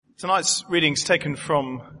Tonight's reading is taken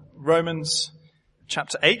from Romans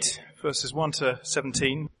chapter 8, verses 1 to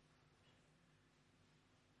 17.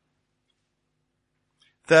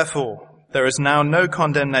 Therefore, there is now no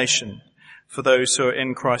condemnation for those who are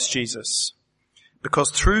in Christ Jesus,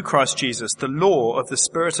 because through Christ Jesus, the law of the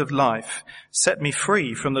Spirit of life set me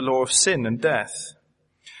free from the law of sin and death.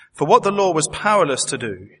 For what the law was powerless to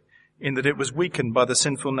do, in that it was weakened by the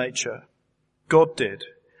sinful nature, God did,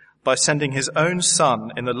 by sending his own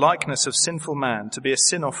Son in the likeness of sinful man to be a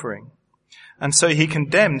sin offering. And so he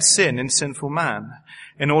condemned sin in sinful man,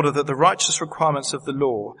 in order that the righteous requirements of the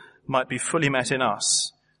law might be fully met in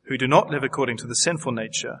us, who do not live according to the sinful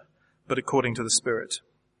nature, but according to the Spirit.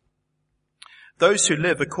 Those who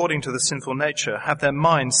live according to the sinful nature have their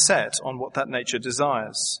minds set on what that nature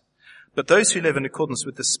desires. But those who live in accordance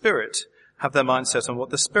with the Spirit have their minds set on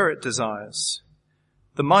what the Spirit desires.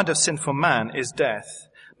 The mind of sinful man is death,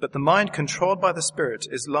 but the mind controlled by the Spirit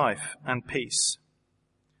is life and peace.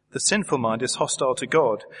 The sinful mind is hostile to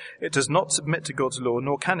God. It does not submit to God's law,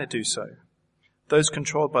 nor can it do so. Those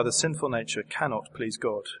controlled by the sinful nature cannot please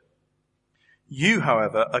God. You,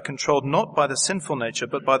 however, are controlled not by the sinful nature,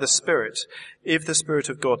 but by the Spirit, if the Spirit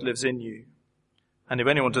of God lives in you. And if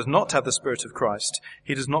anyone does not have the Spirit of Christ,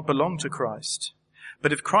 he does not belong to Christ.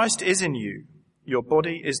 But if Christ is in you, your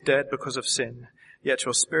body is dead because of sin, yet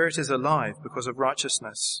your spirit is alive because of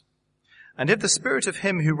righteousness. And if the Spirit of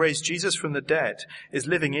him who raised Jesus from the dead is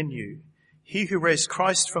living in you, he who raised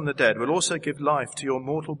Christ from the dead will also give life to your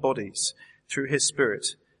mortal bodies through his Spirit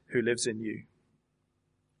who lives in you.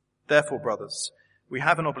 Therefore, brothers, we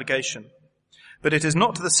have an obligation, but it is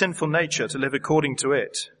not to the sinful nature to live according to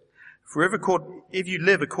it. For if you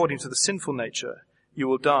live according to the sinful nature, you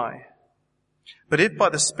will die. But if by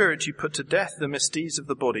the Spirit you put to death the misdeeds of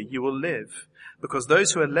the body, you will live, because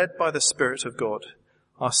those who are led by the Spirit of God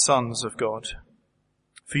are sons of God.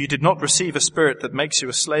 For you did not receive a spirit that makes you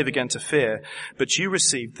a slave again to fear, but you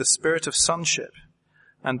received the Spirit of sonship,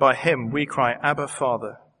 and by him we cry, Abba,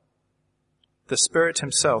 Father. The Spirit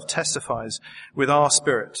himself testifies with our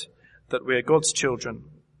spirit that we are God's children.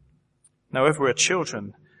 Now if we are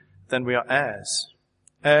children, then we are heirs,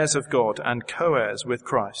 heirs of God and co-heirs with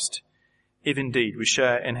Christ, if indeed we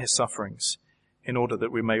share in his sufferings, in order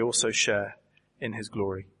that we may also share in his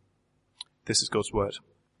glory. This is God's word.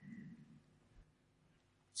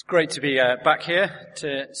 It's great to be back here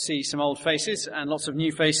to see some old faces and lots of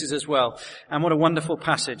new faces as well. And what a wonderful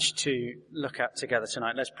passage to look at together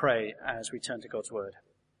tonight. Let's pray as we turn to God's word.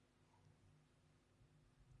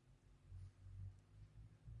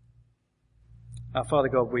 Our Father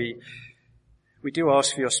God, we do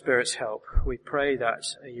ask for your Spirit's help. We pray that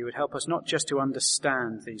you would help us not just to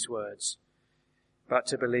understand these words, but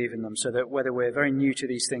to believe in them, so that whether we're very new to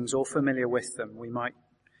these things or familiar with them, we might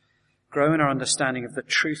grow in our understanding of the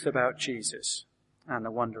truth about Jesus and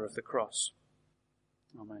the wonder of the cross.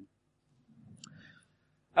 Amen.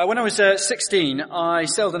 When I was 16, I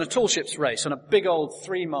sailed in a tall ships race on a big old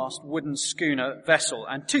 3-mast wooden schooner vessel,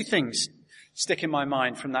 and two things stick in my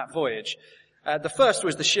mind from that voyage. The first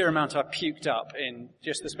was the sheer amount I puked up in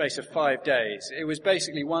just the space of 5 days. It was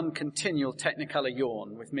basically one continual Technicolor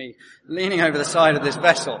yawn with me leaning over the side of this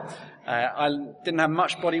vessel. I didn't have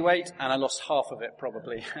much body weight, and I lost half of it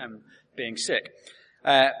probably being sick.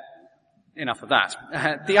 Enough of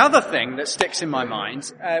that. The other thing that sticks in my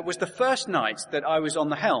mind was the first night that I was on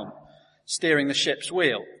the helm, steering the ship's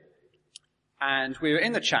wheel. And we were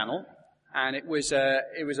in the channel, and it was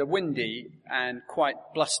a windy and quite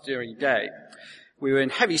blustery day. We were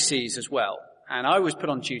in heavy seas as well, and I was put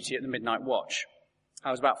on duty at the midnight watch.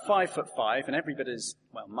 I was about 5'5", and every bit as,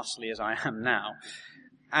 well, muscly as I am now.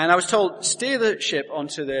 And I was told, steer the ship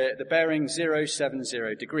onto the bearing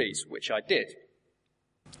 070 degrees, which I did.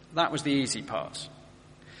 That was the easy part.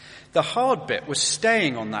 The hard bit was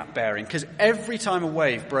staying on that bearing, because every time a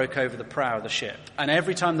wave broke over the prow of the ship, and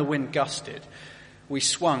every time the wind gusted, we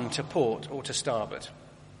swung to port or to starboard.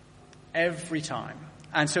 Every time.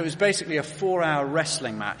 And so it was basically a 4-hour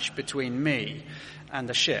wrestling match between me and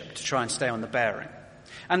the ship to try and stay on the bearing.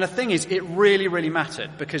 And the thing is, it really, really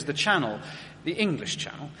mattered, because the channel, the English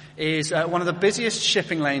Channel, is one of the busiest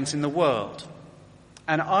shipping lanes in the world.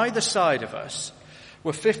 And either side of us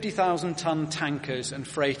were 50,000-ton tankers and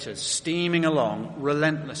freighters steaming along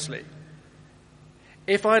relentlessly.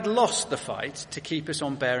 If I'd lost the fight to keep us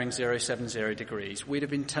on bearing 070 degrees, we'd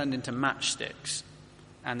have been turned into matchsticks,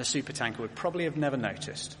 and the supertanker would probably have never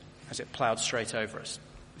noticed as it ploughed straight over us.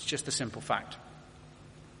 It's just a simple fact.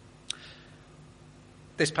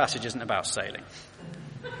 This passage isn't about sailing.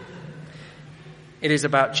 It is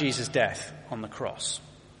about Jesus' death on the cross.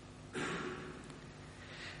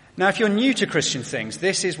 Now, if you're new to Christian things,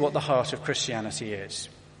 this is what the heart of Christianity is.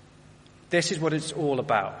 This is what it's all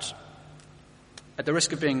about. At the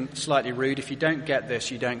risk of being slightly rude, if you don't get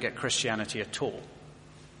this, you don't get Christianity at all.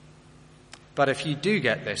 But if you do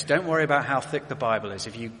get this, don't worry about how thick the Bible is.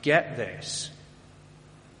 If you get this,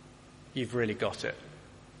 you've really got it.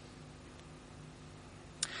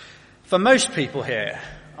 For most people here,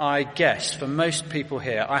 I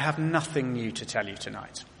have nothing new to tell you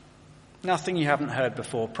tonight. Nothing you haven't heard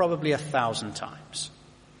before, probably 1,000 times.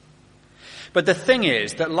 But the thing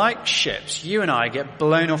is that like ships, you and I get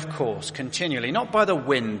blown off course continually, not by the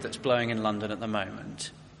wind that's blowing in London at the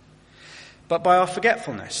moment, but by our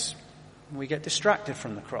forgetfulness. We get distracted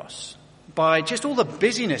from the cross. By just all the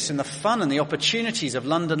busyness and the fun and the opportunities of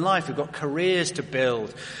London life. We've got careers to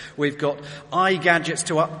build. We've got gadgets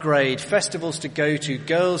to upgrade, festivals to go to,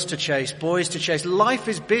 girls to chase, boys to chase. Life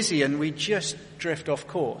is busy and we just drift off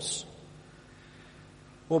course.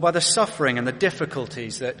 Or by the suffering and the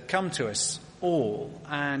difficulties that come to us all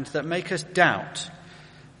and that make us doubt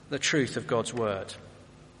the truth of God's word.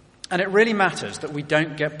 And it really matters that we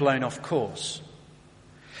don't get blown off course.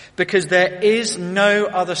 Because there is no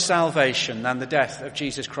other salvation than the death of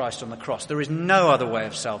Jesus Christ on the cross. There is no other way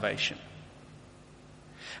of salvation.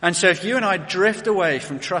 And so if you and I drift away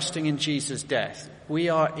from trusting in Jesus' death, we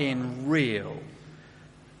are in real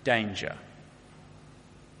danger.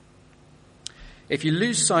 If you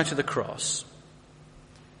lose sight of the cross,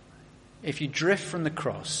 if you drift from the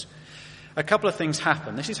cross, a couple of things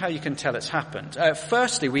happen. This is how you can tell it's happened.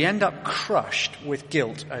 Firstly, we end up crushed with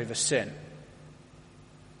guilt over sin.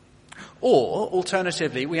 Or,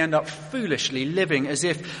 alternatively, we end up foolishly living as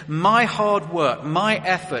if my hard work, my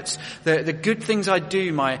efforts, the good things I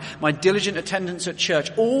do, my diligent attendance at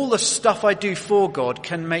church, all the stuff I do for God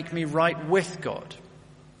can make me right with God.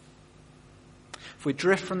 If we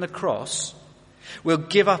drift from the cross, we'll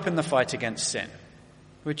give up in the fight against sin.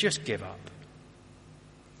 We'll just give up.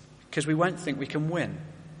 Because we won't think we can win.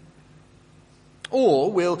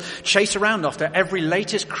 Or we'll chase around after every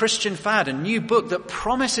latest Christian fad, a new book that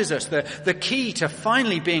promises us the key to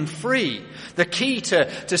finally being free, the key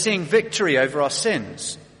to seeing victory over our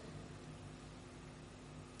sins.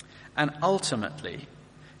 And ultimately,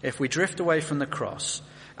 if we drift away from the cross,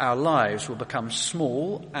 our lives will become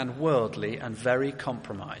small and worldly and very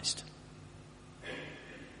compromised.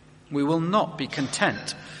 We will not be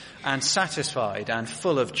content and satisfied and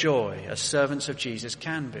full of joy as servants of Jesus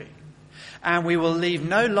can be. And we will leave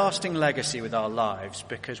no lasting legacy with our lives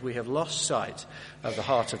because we have lost sight of the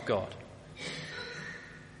heart of God.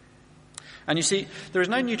 And you see, there is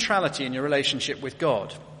no neutrality in your relationship with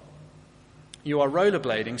God. You are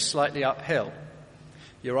rollerblading slightly uphill.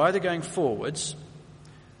 You're either going forwards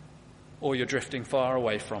or you're drifting far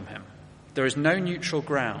away from him. There is no neutral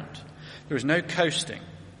ground. There is no coasting.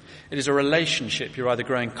 It is a relationship. You're either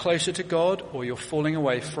growing closer to God or you're falling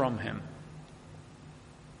away from him.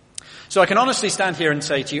 So I can honestly stand here and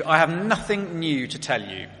say to you, I have nothing new to tell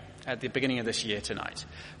you at the beginning of this year tonight.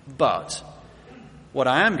 But what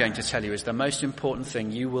I am going to tell you is the most important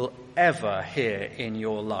thing you will ever hear in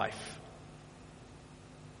your life.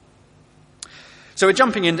 So we're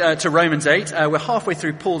jumping into Romans 8. We're halfway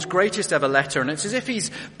through Paul's greatest ever letter, and it's as if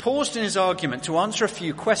he's paused in his argument to answer a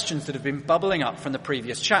few questions that have been bubbling up from the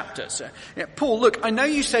previous chapters. Paul, look, I know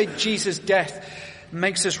you say Jesus' death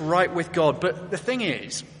makes us right with God, but the thing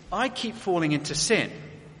is, I keep falling into sin.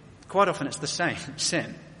 Quite often it's the same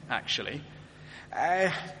sin, actually.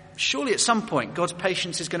 Surely at some point God's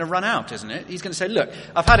patience is going to run out, isn't it? He's going to say, look,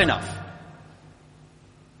 I've had enough.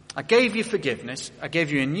 I gave you forgiveness, I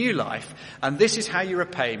gave you a new life, and this is how you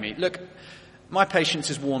repay me. Look, my patience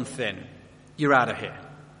is worn thin. You're out of here.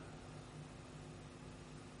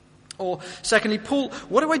 Or secondly, Paul,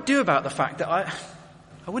 what do I do about the fact that I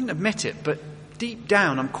wouldn't admit it, but deep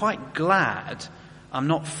down I'm quite glad I'm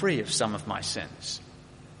not free of some of my sins.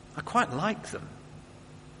 I quite like them.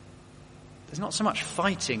 There's not so much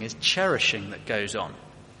fighting as cherishing that goes on.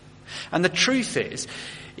 And the truth is,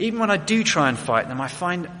 even when I do try and fight them, I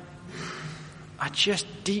find I just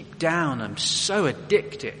deep down am so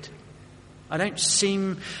addicted. I don't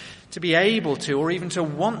seem to be able to or even to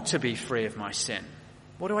want to be free of my sin.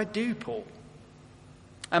 What do I do, Paul?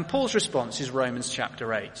 And Paul's response is Romans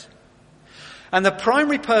chapter 8. And the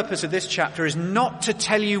primary purpose of this chapter is not to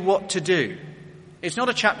tell you what to do. It's not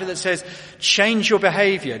a chapter that says, change your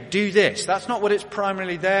behavior, do this. That's not what it's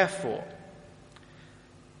primarily there for.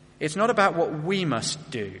 It's not about what we must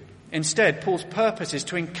do. Instead, Paul's purpose is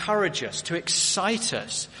to encourage us, to excite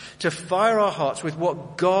us, to fire our hearts with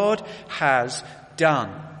what God has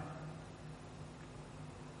done.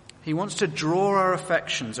 He wants to draw our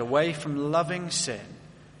affections away from loving sin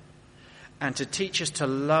and to teach us to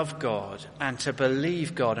love God and to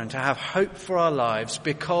believe God and to have hope for our lives,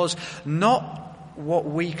 because not what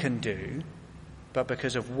we can do, but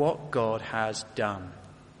because of what God has done.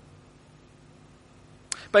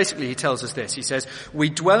 Basically, he tells us this. He says, we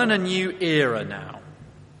dwell in a new era now,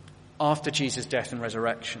 after Jesus' death and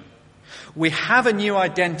resurrection. We have a new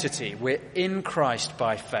identity. We're in Christ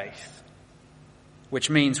by faith, which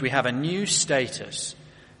means we have a new status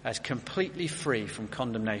as completely free from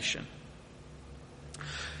condemnation.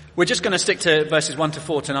 We're just going to stick to verses 1 to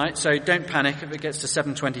 4 tonight, so don't panic if it gets to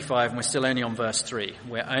 7:25 and we're still only on verse 3.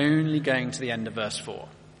 We're only going to the end of verse 4.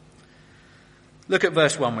 Look at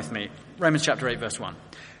verse 1 with me. Romans chapter 8, verse 1.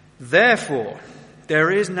 Therefore,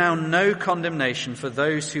 there is now no condemnation for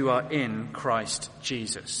those who are in Christ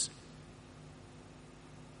Jesus.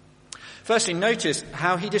 Firstly, notice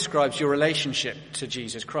how he describes your relationship to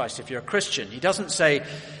Jesus Christ. If you're a Christian, he doesn't say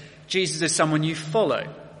Jesus is someone you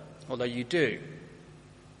follow, although you do.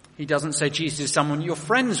 He doesn't say Jesus is someone you're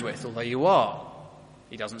friends with, although you are.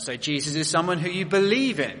 He doesn't say Jesus is someone who you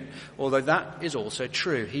believe in, although that is also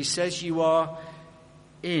true. He says you are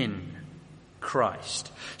in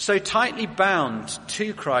Christ. So tightly bound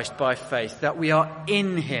to Christ by faith that we are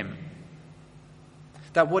in him.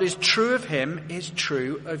 That what is true of him is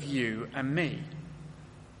true of you and me.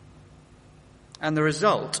 And the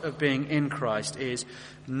result of being in Christ is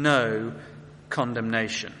no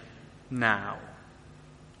condemnation now.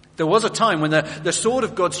 There was a time when the sword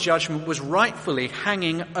of God's judgment was rightfully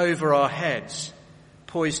hanging over our heads,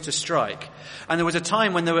 poised to strike. And there was a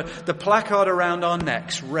time when the placard around our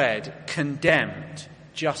necks read, condemned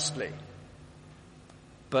justly.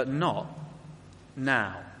 But not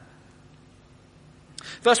now.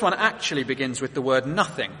 Verse 1 actually begins with the word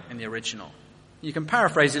nothing in the original. You can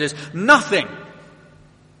paraphrase it as nothing.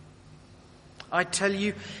 I tell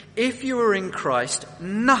you, if you were in Christ,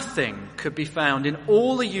 nothing could be found in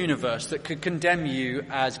all the universe that could condemn you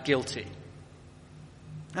as guilty.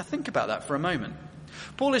 Now think about that for a moment.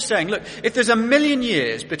 Paul is saying, look, if there's 1,000,000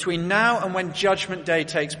 years between now and when Judgment Day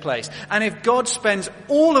takes place, and if God spends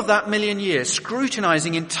all of that 1,000,000 years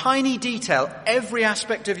scrutinizing in tiny detail every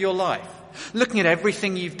aspect of your life, looking at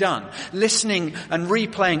everything you've done, listening and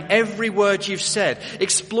replaying every word you've said,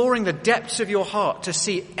 exploring the depths of your heart to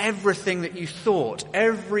see everything that you thought,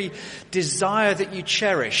 every desire that you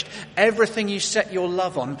cherished, everything you set your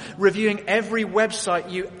love on, reviewing every website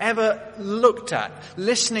you ever looked at,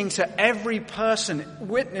 listening to every person,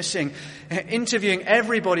 witnessing, interviewing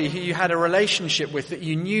everybody who you had a relationship with, that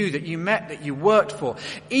you knew, that you met, that you worked for.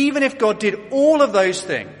 Even if God did all of those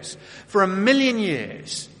things for 1,000,000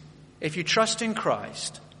 years, if you trust in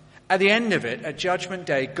Christ, at the end of it, at Judgment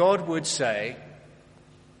Day, God would say,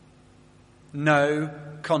 no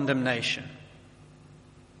condemnation.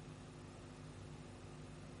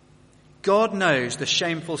 God knows the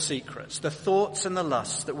shameful secrets, the thoughts and the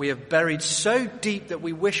lusts that we have buried so deep that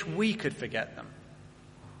we wish we could forget them.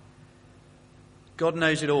 God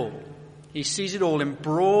knows it all. He sees it all in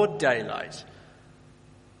broad daylight.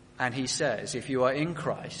 And he says, if you are in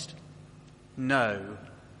Christ, no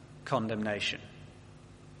condemnation.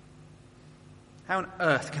 How on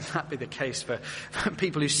earth can that be the case for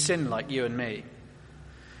people who sin like you and me?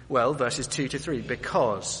 Well, verses 2 to 3,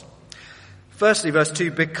 because. Firstly, verse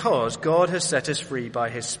 2, because God has set us free by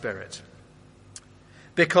his Spirit.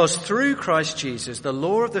 Because through Christ Jesus, the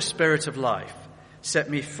law of the Spirit of life set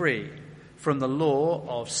me free from the law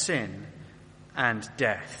of sin and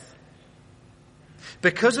death.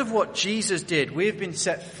 Because of what Jesus did, we have been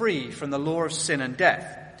set free from the law of sin and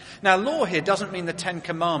death. Now, law here doesn't mean the 10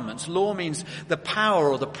 Commandments. Law means the power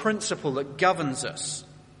or the principle that governs us.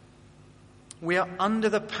 We are under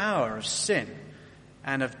the power of sin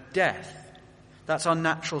and of death. That's our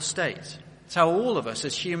natural state. It's how all of us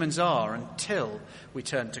as humans are until we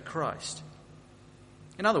turn to Christ.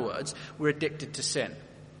 In other words, we're addicted to sin.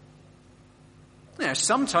 Now,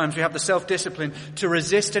 sometimes we have the self-discipline to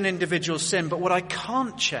resist an individual's sin, but what I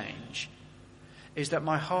can't change is that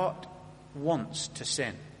my heart wants to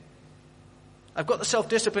sin. I've got the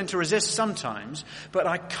self-discipline to resist sometimes, but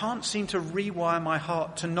I can't seem to rewire my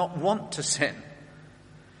heart to not want to sin.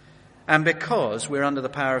 And because we're under the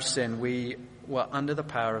power of sin, we were under the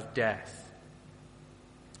power of death.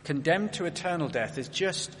 Condemned to eternal death is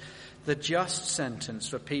just the just sentence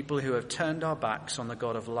for people who have turned our backs on the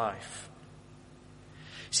God of life.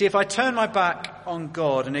 See, if I turn my back on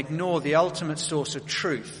God and ignore the ultimate source of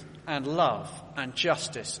truth and love and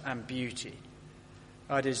justice and beauty,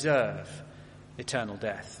 I deserve eternal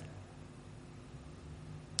death.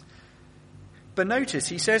 But notice,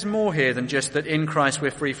 he says more here than just that in Christ we're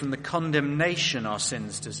free from the condemnation our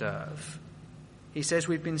sins deserve. He says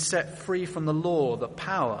we've been set free from the law, the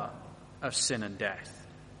power of sin and death.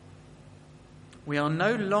 We are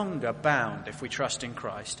no longer bound, if we trust in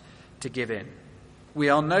Christ, to give in. We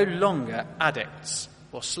are no longer addicts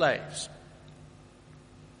or slaves.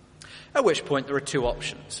 At which point there are two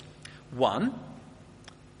options. 1,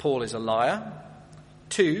 Paul is a liar.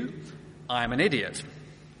 2, I am an idiot.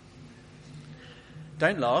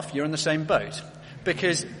 Don't laugh, you're in the same boat.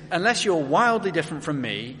 Because unless you're wildly different from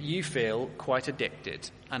me, you feel quite addicted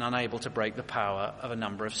and unable to break the power of a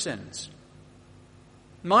number of sins.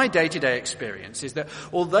 My day-to-day experience is that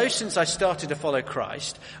although since I started to follow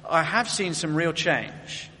Christ, I have seen some real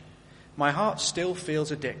change, my heart still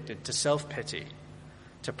feels addicted to self-pity,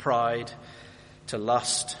 to pride, to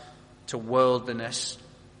lust, to worldliness,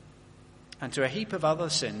 and to a heap of other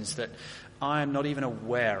sins that I am not even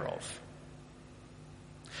aware of.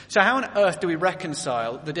 So how on earth do we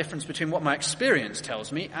reconcile the difference between what my experience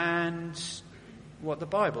tells me and what the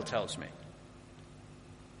Bible tells me?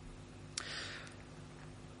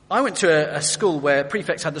 I went to a school where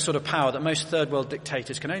prefects had the sort of power that most third world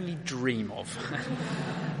dictators can only dream of.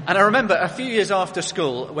 And I remember a few years after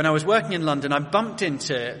school, when I was working in London, I bumped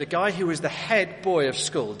into the guy who was the head boy of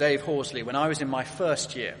school, Dave Horsley, when I was in my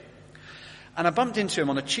first year. And I bumped into him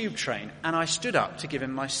on a tube train, and I stood up to give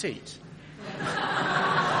him my seat.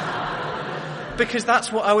 Because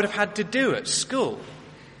that's what I would have had to do at school.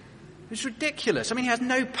 It was ridiculous. I mean, he has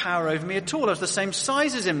no power over me at all. I was the same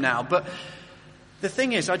size as him now, but the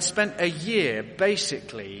thing is, I'd spent a year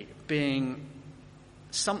basically being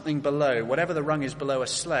something below, whatever the rung is below a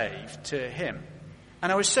slave, to him.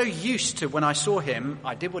 And I was so used to when I saw him,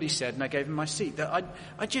 I did what he said and I gave him my seat, that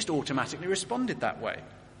I just automatically responded that way.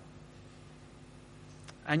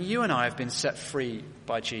 And you and I have been set free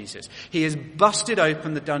by Jesus. He has busted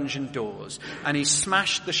open the dungeon doors and he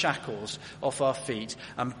smashed the shackles off our feet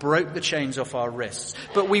and broke the chains off our wrists.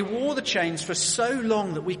 But we wore the chains for so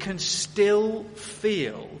long that we can still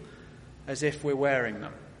feel as if we're wearing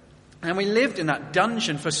them. And we lived in that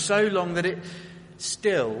dungeon for so long that it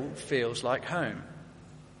still feels like home.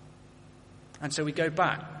 And so we go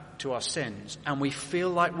back to our sins and we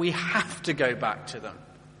feel like we have to go back to them.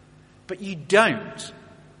 But you don't.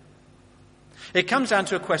 It comes down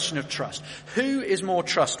to a question of trust. Who is more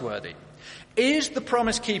trustworthy? Is the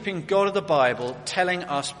promise-keeping God of the Bible telling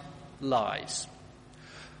us lies?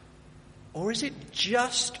 Or is it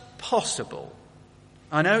just possible,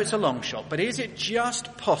 I know it's a long shot, but is it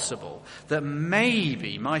just possible that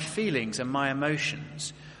maybe my feelings and my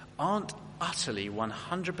emotions aren't utterly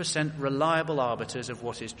 100% reliable arbiters of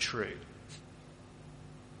what is true?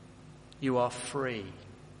 You are free.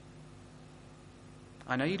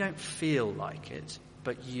 I know you don't feel like it,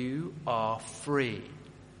 but you are free.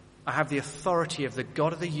 I have the authority of the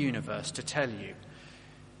God of the universe to tell you,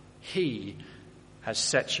 He has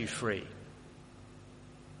set you free.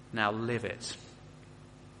 Now live it.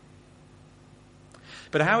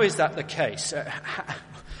 But how is that the case?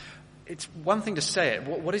 It's one thing to say it.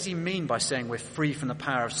 What does he mean by saying we're free from the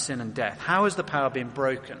power of sin and death? How has the power been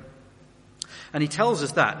broken? And he tells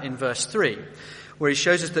us that in verse 3, where he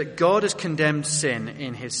shows us that God has condemned sin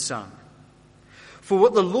in his Son. For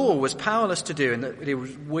what the law was powerless to do, and that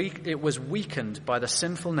it was weakened by the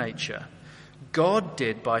sinful nature, God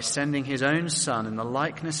did by sending his own Son in the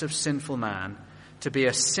likeness of sinful man to be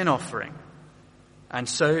a sin offering. And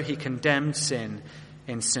so he condemned sin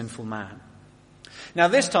in sinful man. Now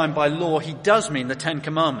this time by law he does mean the Ten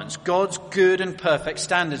Commandments, God's good and perfect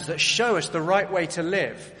standards that show us the right way to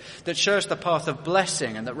live, that show us the path of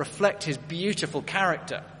blessing and that reflect his beautiful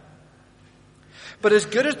character. But as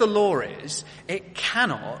good as the law is, it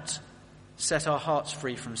cannot set our hearts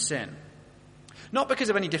free from sin. Not because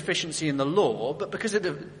of any deficiency in the law, but because of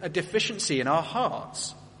a deficiency in our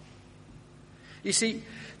hearts. You see,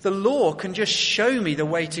 the law can just show me the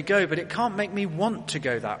way to go, but it can't make me want to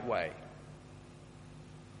go that way.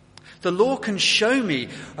 The law can show me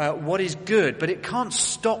what is good, but it can't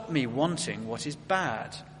stop me wanting what is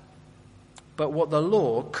bad. But what the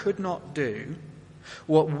law could not do,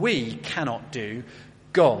 what we cannot do,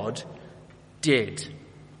 God did.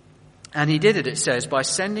 And he did it, it says, by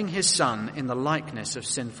sending his Son in the likeness of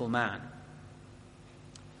sinful man.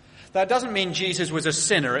 That doesn't mean Jesus was a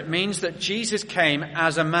sinner. It means that Jesus came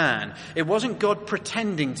as a man. It wasn't God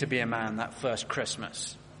pretending to be a man that first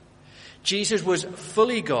Christmas. Jesus was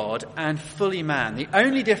fully God and fully man. The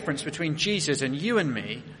only difference between Jesus and you and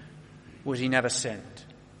me was he never sinned.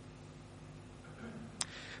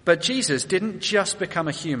 But Jesus didn't just become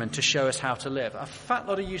a human to show us how to live. A fat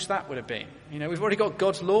lot of use that would have been. You know, we've already got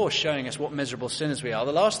God's law showing us what miserable sinners we are.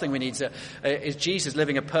 The last thing we need is Jesus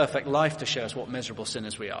living a perfect life to show us what miserable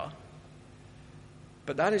sinners we are.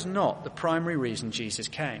 But that is not the primary reason Jesus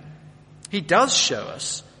came. He does show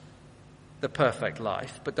us the perfect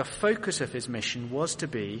life, but the focus of his mission was to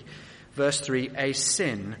be, verse 3, a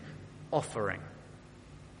sin offering.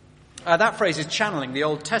 That phrase is channeling the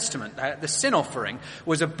Old Testament. The sin offering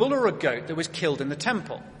was a bull or a goat that was killed in the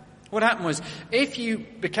temple. What happened was, if you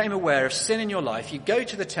became aware of sin in your life, you go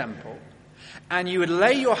to the temple and you would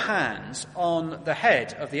lay your hands on the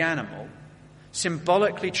head of the animal,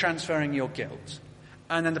 symbolically transferring your guilt,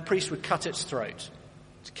 and then the priest would cut its throat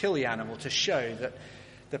to kill the animal, to show that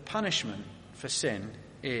the punishment for sin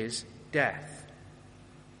is death.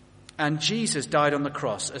 And Jesus died on the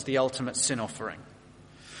cross as the ultimate sin offering.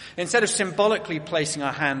 Instead of symbolically placing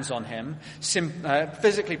our hands on him,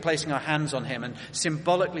 physically placing our hands on him and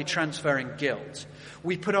symbolically transferring guilt,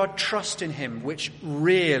 we put our trust in him, which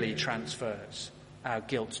really transfers our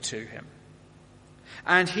guilt to him.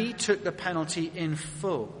 And he took the penalty in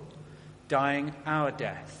full, dying our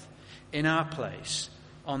death in our place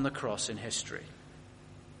on the cross in history.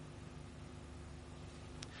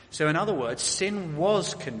 So in other words, sin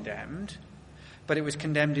was condemned, but it was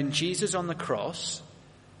condemned in Jesus on the cross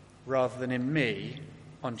rather than in me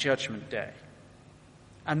on Judgment Day.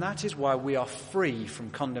 And that is why we are free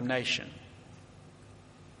from condemnation,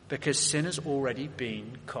 because sin has already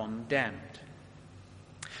been condemned.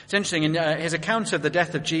 It's interesting, in his account of the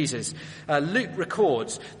death of Jesus, Luke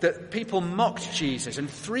records that people mocked Jesus, and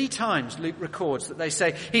 3 times Luke records that they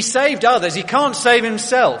say, he saved others, he can't save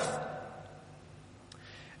himself.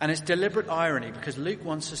 And it's deliberate irony, because Luke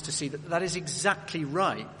wants us to see that that is exactly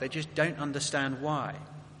right. They just don't understand why.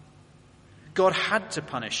 God had to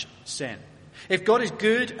punish sin. If God is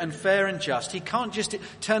good and fair and just, he can't just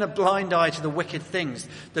turn a blind eye to the wicked things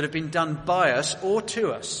that have been done by us or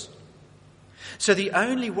to us. So the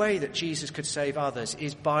only way that Jesus could save others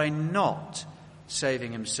is by not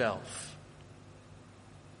saving himself,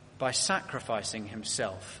 by sacrificing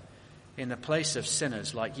himself in the place of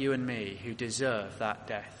sinners like you and me who deserve that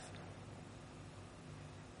death.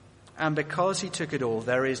 And because he took it all,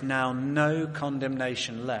 there is now no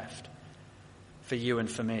condemnation left for you and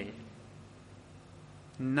for me.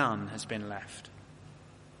 None has been left.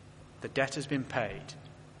 The debt has been paid.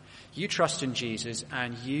 You trust in Jesus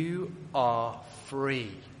and you are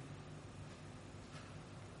free.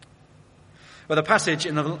 Well, the passage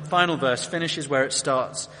in the final verse finishes where it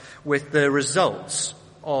starts, with the results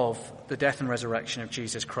of the death and resurrection of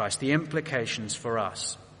Jesus Christ, the implications for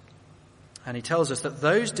us. And he tells us that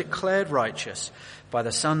those declared righteous by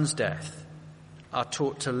the Son's death are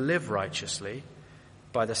taught to live righteously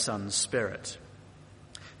by the Son's Spirit.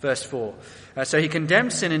 Verse 4, so he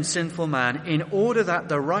condemned sin in sinful man in order that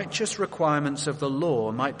the righteous requirements of the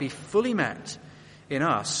law might be fully met in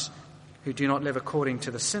us who do not live according to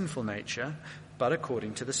the sinful nature, but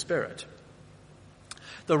according to the Spirit.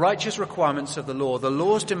 The righteous requirements of the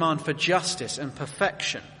law's demand for justice and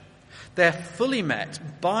perfection, they're fully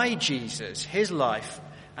met by Jesus, his life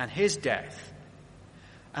and his death,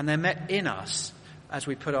 and they're met in us as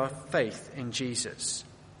we put our faith in Jesus.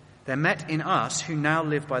 They're met in us who now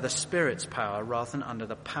live by the Spirit's power rather than under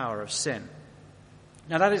the power of sin.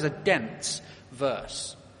 Now that is a dense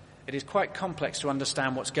verse. It is quite complex to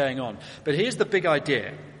understand what's going on. But here's the big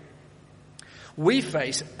idea. We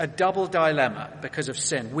face a double dilemma because of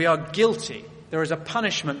sin. We are guilty. There is a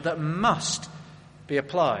punishment that must be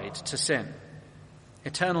applied to sin.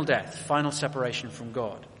 Eternal death, final separation from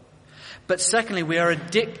God. But secondly, we are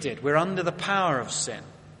addicted. We're under the power of sin.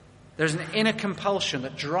 There's an inner compulsion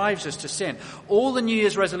that drives us to sin. All the New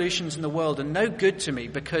Year's resolutions in the world are no good to me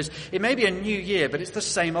because it may be a new year, but it's the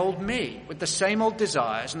same old me with the same old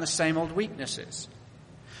desires and the same old weaknesses.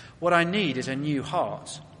 What I need is a new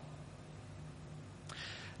heart.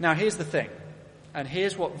 Now here's the thing, and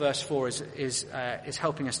here's what verse 4 is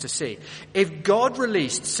helping us to see. If God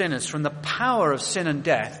released sinners from the power of sin and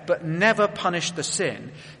death, but never punished the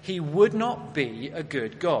sin, he would not be a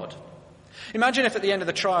good God. Imagine if at the end of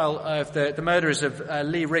the trial of the murderers of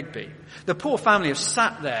Lee Rigby, the poor family have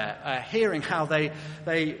sat there hearing how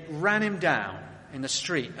they ran him down in the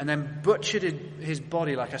street and then butchered his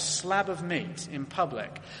body like a slab of meat in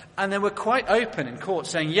public. And they were quite open in court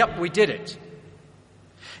saying, yep, we did it.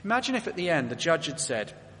 Imagine if at the end the judge had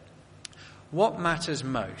said, what matters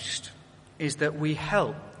most is that we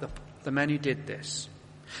help the men who did this,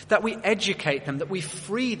 that we educate them, that we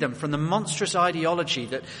free them from the monstrous ideology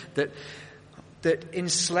that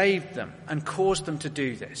enslaved them and caused them to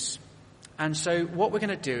do this. And so what we're going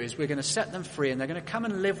to do is we're going to set them free and they're going to come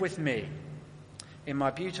and live with me in my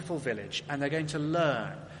beautiful village, and they're going to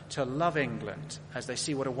learn to love England as they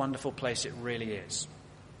see what a wonderful place it really is.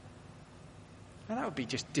 Now that would be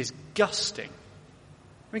just disgusting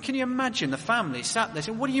I mean, can you imagine the family sat there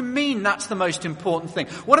saying, what do you mean that's the most important thing?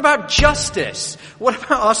 What about justice? What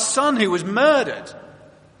about our son who was murdered?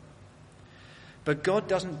 But God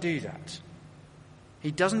doesn't do that.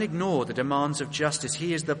 He doesn't ignore the demands of justice.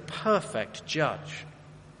 He is the perfect judge.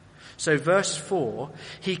 So verse 4,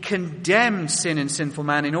 he condemned sin and sinful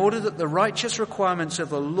man in order that the righteous requirements of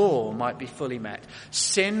the law might be fully met.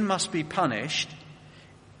 Sin must be punished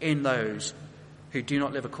in those who do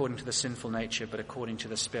not live according to the sinful nature, but according to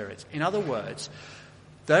the Spirit. In other words,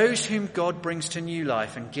 those whom God brings to new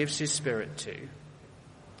life and gives his Spirit to,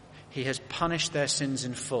 he has punished their sins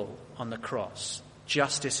in full on the cross.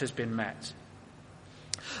 Justice has been met.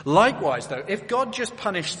 Likewise, though, if God just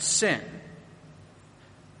punished sin,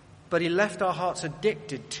 but he left our hearts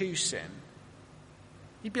addicted to sin,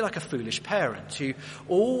 he'd be like a foolish parent who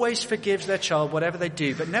always forgives their child whatever they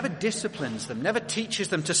do, but never disciplines them, never teaches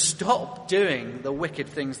them to stop doing the wicked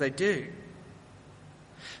things they do.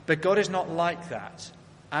 But God is not like that.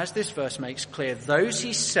 As this verse makes clear, those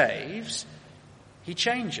he saves, he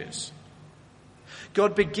changes.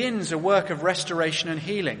 God begins a work of restoration and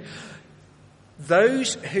healing.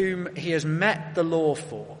 Those whom he has met the law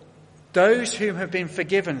for, those whom have been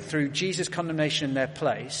forgiven through Jesus' condemnation in their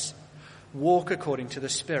place, walk according to the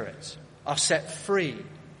Spirit, are set free.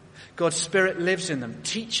 God's Spirit lives in them,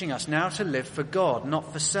 teaching us now to live for God,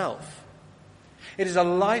 not for self. It is a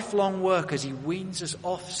lifelong work as he weans us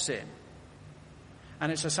off sin.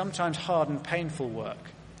 And it's a sometimes hard and painful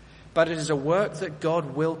work, but it is a work that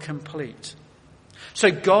God will complete.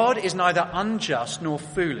 So God is neither unjust nor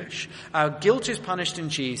foolish. Our guilt is punished in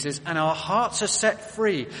Jesus, and our hearts are set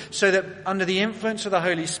free so that under the influence of the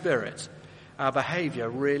Holy Spirit, our behaviour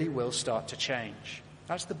really will start to change.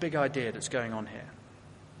 That's the big idea that's going on here.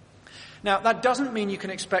 Now, that doesn't mean you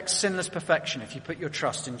can expect sinless perfection if you put your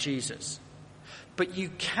trust in Jesus. But you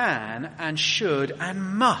can and should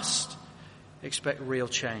and must expect real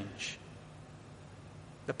change.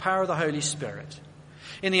 The power of the Holy Spirit.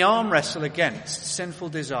 In the arm wrestle against sinful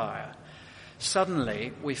desire,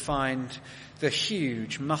 suddenly we find the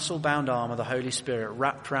huge muscle-bound arm of the Holy Spirit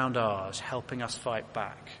wrapped round ours, helping us fight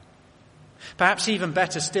back. Perhaps even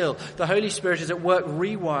better still, the Holy Spirit is at work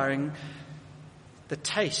rewiring the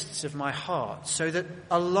tastes of my heart so that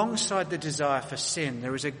alongside the desire for sin,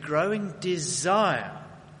 there is a growing desire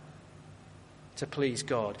to please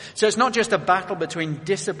God. So it's not just a battle between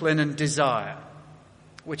discipline and desire,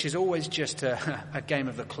 which is always just a game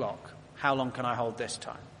of the clock. How long can I hold this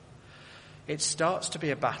time? It starts to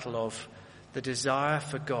be a battle of the desire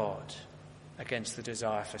for God against the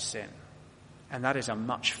desire for sin. And that is a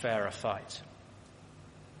much fairer fight.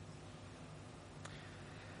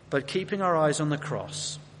 But keeping our eyes on the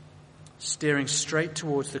cross, steering straight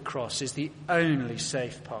towards the cross, is the only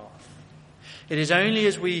safe path. It is only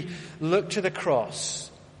as we look to the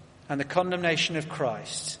cross and the condemnation of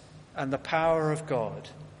Christ and the power of God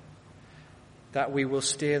that we will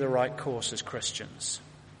steer the right course as Christians.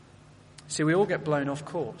 See, we all get blown off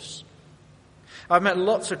course. I've met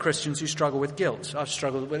lots of Christians who struggle with guilt. I've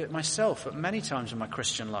struggled with it myself at many times in my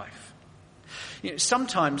Christian life.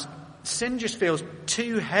 Sometimes sin just feels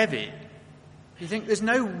too heavy. You think there's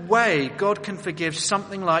no way God can forgive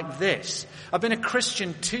something like this. I've been a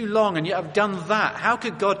Christian too long and yet I've done that. How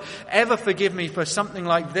could God ever forgive me for something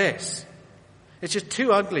like this? It's just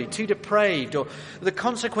too ugly, too depraved, or the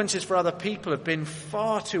consequences for other people have been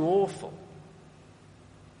far too awful.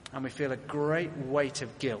 And we feel a great weight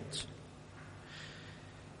of guilt.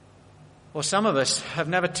 Or some of us have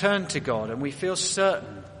never turned to God and we feel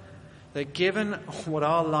certain that given what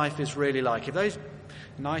our life is really like, if those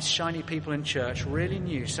nice shiny people in church really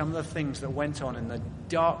knew some of the things that went on in the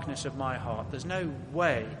darkness of my heart, there's no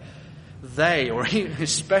way they, or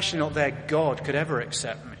especially not their God, could ever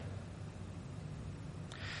accept me.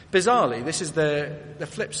 Bizarrely, this is the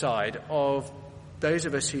flip side of those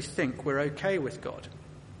of us who think we're okay with God.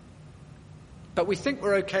 But we think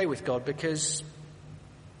we're okay with God because,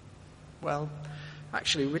 well,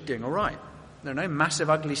 actually we're doing all right. There are no massive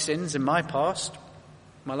ugly sins in my past.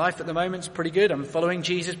 My life at the moment's pretty good. I'm following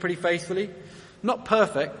Jesus pretty faithfully. Not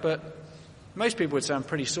perfect, but most people would say I'm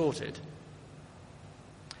pretty sorted.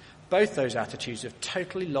 Both those attitudes have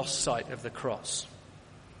totally lost sight of the cross.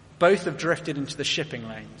 Both have drifted into the shipping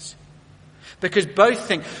lanes. Because both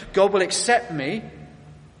think God will accept me,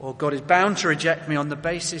 or God is bound to reject me on the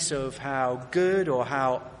basis of how good or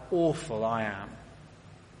how awful I am.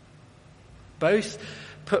 Both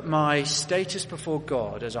put my status before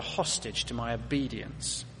God as a hostage to my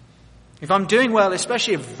obedience. If I'm doing well,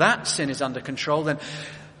 especially if that sin is under control, then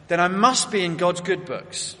I must be in God's good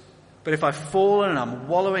books. But if I've fallen and I'm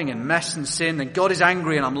wallowing in mess and sin, then God is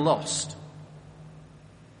angry and I'm lost.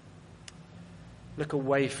 look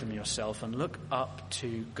away from yourself and look up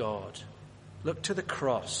to God. Look to the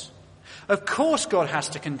cross. Of course God has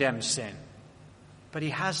to condemn sin, but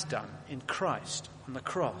he has done in Christ on the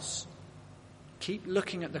cross. Keep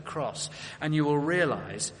looking at the cross and you will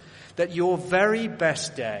realize that your very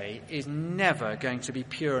best day is never going to be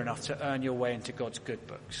pure enough to earn your way into God's good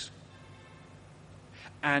books.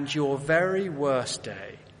 And your very worst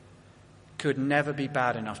day could never be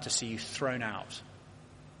bad enough to see you thrown out.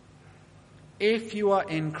 If you are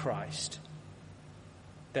in Christ,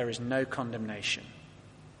 there is no condemnation,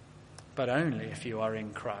 but only if you are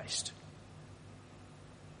in Christ.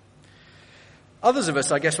 Others of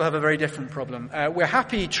us, I guess, will have a very different problem. We're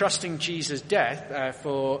happy trusting Jesus' death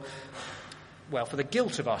for the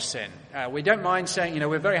guilt of our sin. We don't mind saying,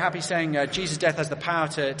 we're very happy saying Jesus' death has the power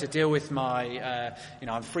to deal with my,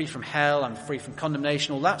 I'm free from hell, I'm free from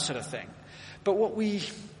condemnation, all that sort of thing. But what we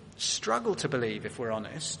struggle to believe, if we're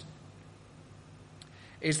honest,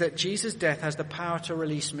 is that Jesus' death has the power to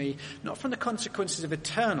release me, not from the consequences of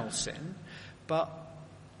eternal sin, but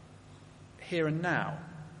here and now.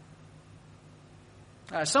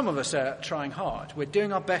 Some of us are trying hard. We're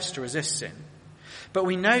doing our best to resist sin. But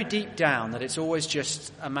we know deep down that it's always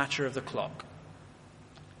just a matter of the clock.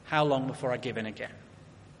 How long before I give in again?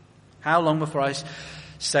 How long before I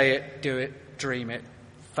say it, do it, dream it,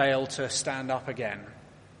 fail to stand up again?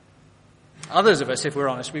 Others of us, if we're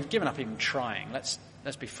honest, we've given up even trying. Let's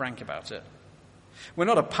be frank about it. We're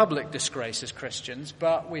not a public disgrace as Christians,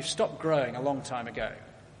 but we've stopped growing a long time ago.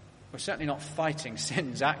 We're certainly not fighting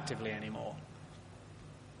sins actively anymore.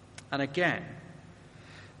 And again,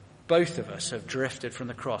 both of us have drifted from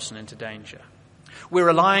the cross and into danger. We're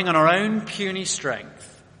relying on our own puny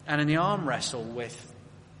strength and in the arm wrestle with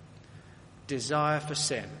desire for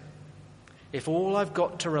sin. If all I've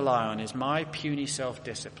got to rely on is my puny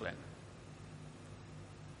self-discipline,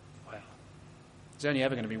 well, there's only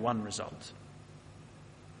ever going to be one result.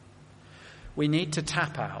 We need to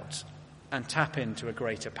tap out and tap into a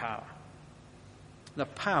greater power. The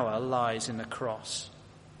power lies in the cross.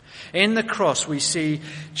 In the cross, we see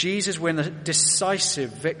Jesus win a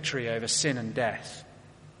decisive victory over sin and death.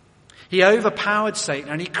 He overpowered Satan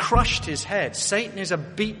and he crushed his head. Satan is a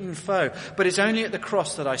beaten foe, but it's only at the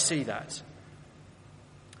cross that I see that.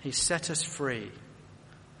 He set us free.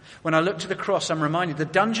 When I look to the cross, I'm reminded the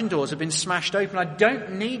dungeon doors have been smashed open. I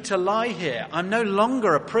don't need to lie here. I'm no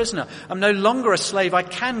longer a prisoner. I'm no longer a slave. I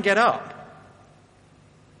can get up.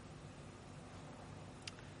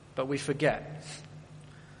 But we forget.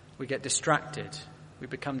 We get distracted. We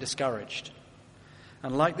become discouraged.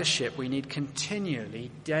 And like the ship, we need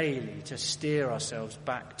continually, daily, to steer ourselves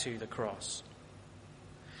back to the cross.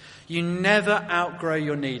 You never outgrow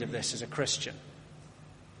your need of this as a Christian.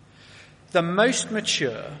 The most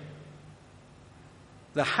mature,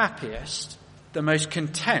 the happiest, the most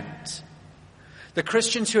content, the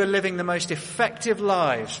Christians who are living the most effective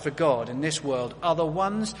lives for God in this world are the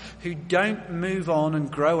ones who don't move on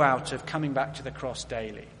and grow out of coming back to the cross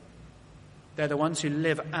daily. They're the ones who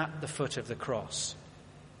live at the foot of the cross.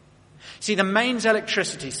 See, the mains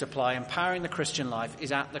electricity supply empowering the Christian life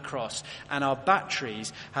is at the cross, and our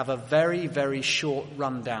batteries have a very, very short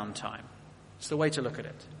rundown time. It's the way to look at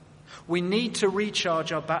it. We need to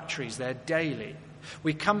recharge our batteries there daily.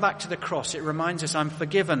 We come back to the cross. It reminds us I'm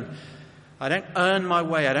forgiven. I don't earn my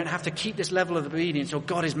way. I don't have to keep this level of obedience or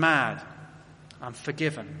God is mad. I'm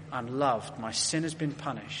forgiven. I'm loved. My sin has been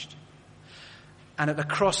punished. And at the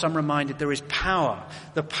cross, I'm reminded there is power.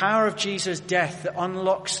 The power of Jesus' death that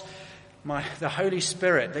unlocks the Holy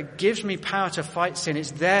Spirit, that gives me power to fight sin.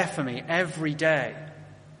 It's there for me every day.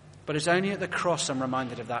 But it's only at the cross I'm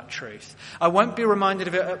reminded of that truth. I won't be reminded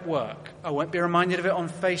of it at work. I won't be reminded of it on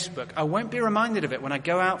Facebook. I won't be reminded of it when I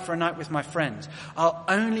go out for a night with my friends. I'll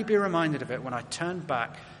only be reminded of it when I turn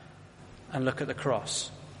back and look at the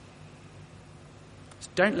cross.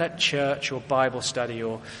 Don't let church or Bible study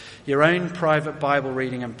or your own private Bible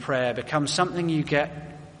reading and prayer become something you get,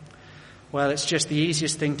 well, it's just the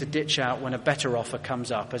easiest thing to ditch out when a better offer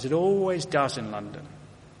comes up, as it always does in London.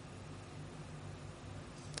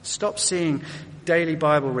 Stop seeing daily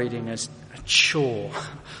Bible reading as a chore,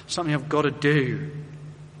 something I've got to do.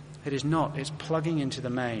 It is not. It's plugging into the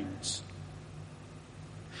mains.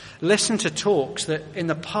 Listen to talks that in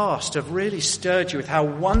the past have really stirred you with how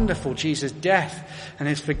wonderful Jesus' death and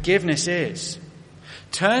his forgiveness is.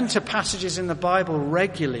 Turn to passages in the Bible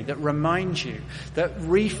regularly that remind you, that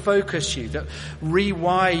refocus you, that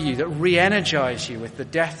rewire you, that re-energize you with the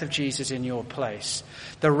death of Jesus in your place,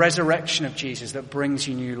 the resurrection of Jesus that brings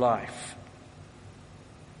you new life.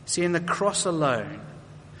 See, in the cross alone,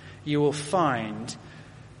 you will find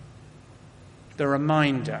the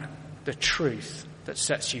reminder, the truth that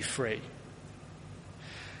sets you free.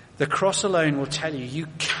 The cross alone will tell you you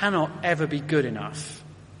cannot ever be good enough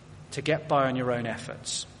to get by on your own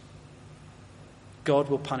efforts. God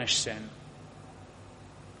will punish sin.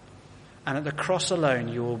 And at the cross alone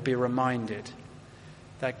you will be reminded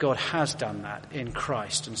that God has done that in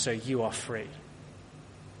Christ, and so you are free.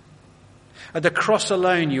 At the cross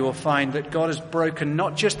alone you will find that God has broken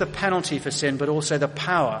not just the penalty for sin, but also the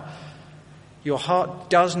power. Your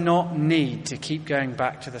heart does not need to keep going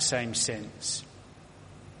back to the same sins.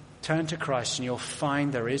 Turn to Christ and you'll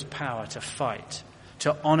find there is power to fight,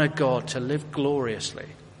 to honour God, to live gloriously.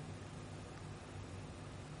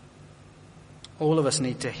 All of us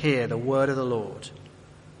need to hear the word of the Lord.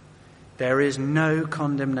 There is no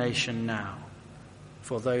condemnation now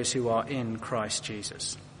for those who are in Christ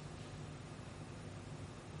Jesus.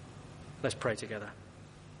 Let's pray together.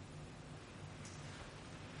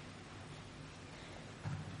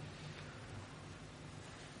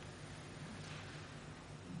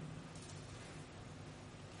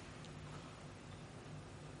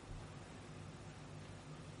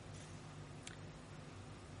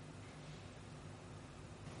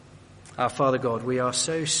 Our Father God, we are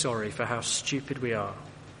so sorry for how stupid we are.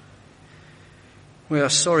 We are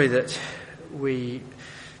sorry that we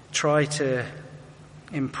try to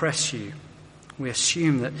impress you. We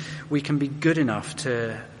assume that we can be good enough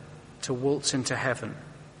to waltz into heaven,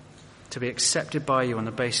 to be accepted by you on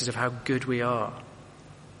the basis of how good we are.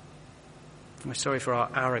 We're sorry for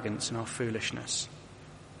our arrogance and our foolishness.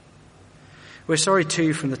 We're sorry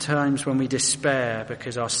too from the times when we despair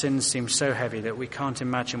because our sins seem so heavy that we can't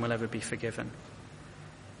imagine we'll ever be forgiven.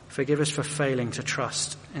 Forgive us for failing to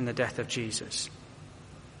trust in the death of Jesus.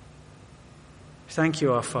 Thank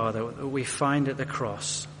you, our Father, that we find at the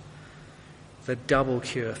cross the double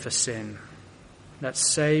cure for sin that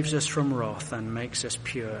saves us from wrath and makes us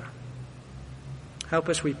pure. Help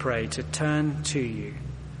us, we pray, to turn to you.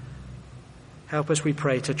 Help us, we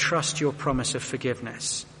pray, to trust your promise of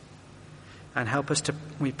forgiveness. And help us,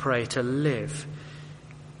 we pray, to live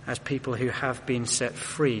as people who have been set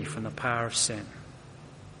free from the power of sin.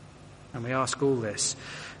 And we ask all this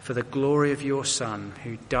for the glory of your Son,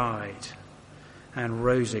 who died and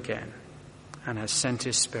rose again and has sent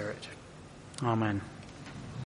his Spirit. Amen.